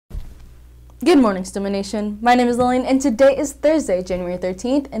Good morning, Stillman Nation. My name is Lillian, and today is Thursday, January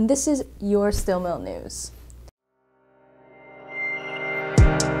 13th, and this is your Stillmill News.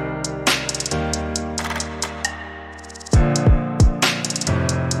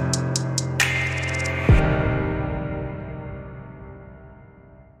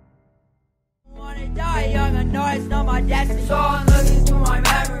 Die young, I know it's not my destiny. So I'm looking through my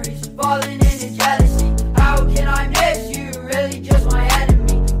memories, falling into jealousy. How can I miss you? Really just my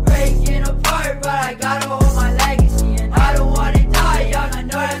enemy. Breaking apart, but I gotta hold my legacy. And I don't wanna die young, I know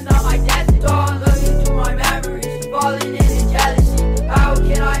that's not my destiny. So I'm looking through my memories, falling into jealousy. How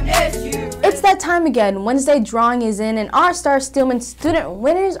can I miss you? It's that time again. Wednesday drawing is in, and our Star Stillman student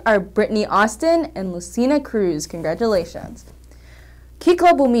winners are Brittany Austin and Lucina Cruz. Congratulations. Key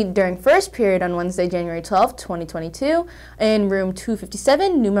Club will meet during first period on Wednesday, January 12th, 2022 in room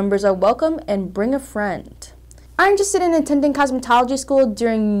 257. New members are welcome and bring a friend. Are you interested in attending cosmetology school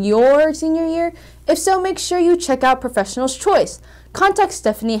during your senior year? If so, make sure you check out Professional's Choice. Contact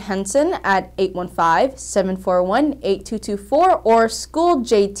Stephanie Henson at 815-741-8224 or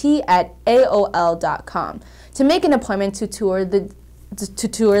schooljt@aol.com to make an appointment to tour the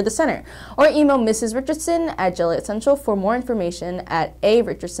center, or email Mrs. Richardson at Joliet Central for more information at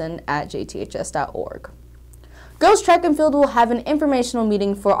arichardson@jths.org. Girls Track and Field will have an informational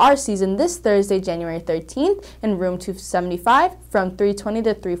meeting for our season this Thursday, January 13th in room 275 from 3:20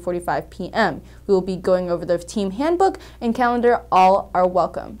 to 3:45 p.m. We will be going over the team handbook and calendar. All are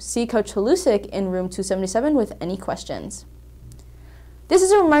welcome. See Coach Halusik in room 277 with any questions. This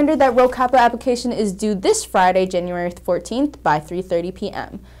is a reminder that Rho Kappa application is due this Friday, January 14th by 3:30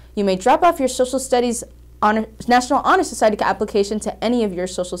 p.m. You may drop off your Social Studies National Honor Society application to any of your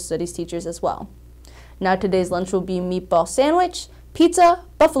Social Studies teachers as well. Now today's lunch will be meatball sandwich, pizza,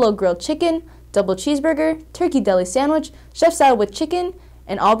 buffalo grilled chicken, double cheeseburger, turkey deli sandwich, chef salad with chicken,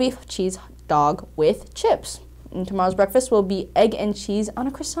 and all beef cheese dog with chips. And tomorrow's breakfast will be egg and cheese on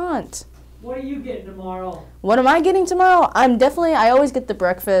a croissant. What are you getting tomorrow? What am I getting tomorrow? I always get the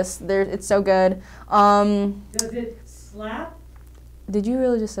breakfast. It's so good. Does it slap? Did you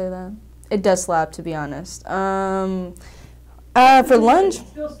really just say that? It does slap, to be honest. For lunch?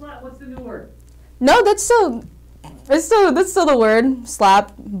 Still slap. What's the new word? No, that's still the word.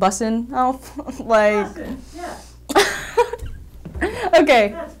 Slap, bussin'. Oh, like. Bussin', yeah. Okay.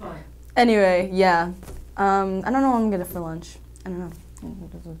 That's fine. Anyway, yeah. I don't know what I'm gonna get for lunch. I don't know.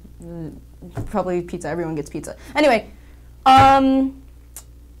 Probably pizza. Everyone gets pizza. Anyway, also,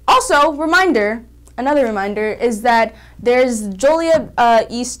 another reminder is that there's Joliet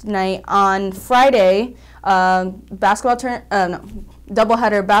East night on Friday,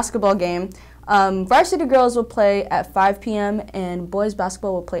 doubleheader basketball game. Varsity girls will play at 5 p.m. and boys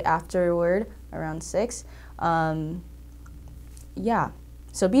basketball will play afterward around 6. Yeah,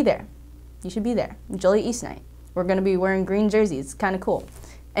 so be there. You should be there. Joliet East night. We're going to be wearing green jerseys. Kind of cool.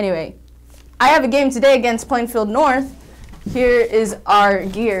 Anyway, I have a game today against Plainfield North. Here is our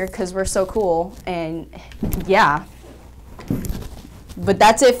gear because we're so cool. And yeah. But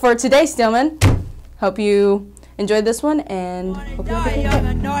that's it for today, Stillman. Hope you enjoyed this one and hope you have a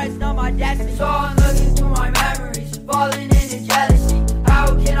good day. So I'm looking through my memories, falling into jealousy.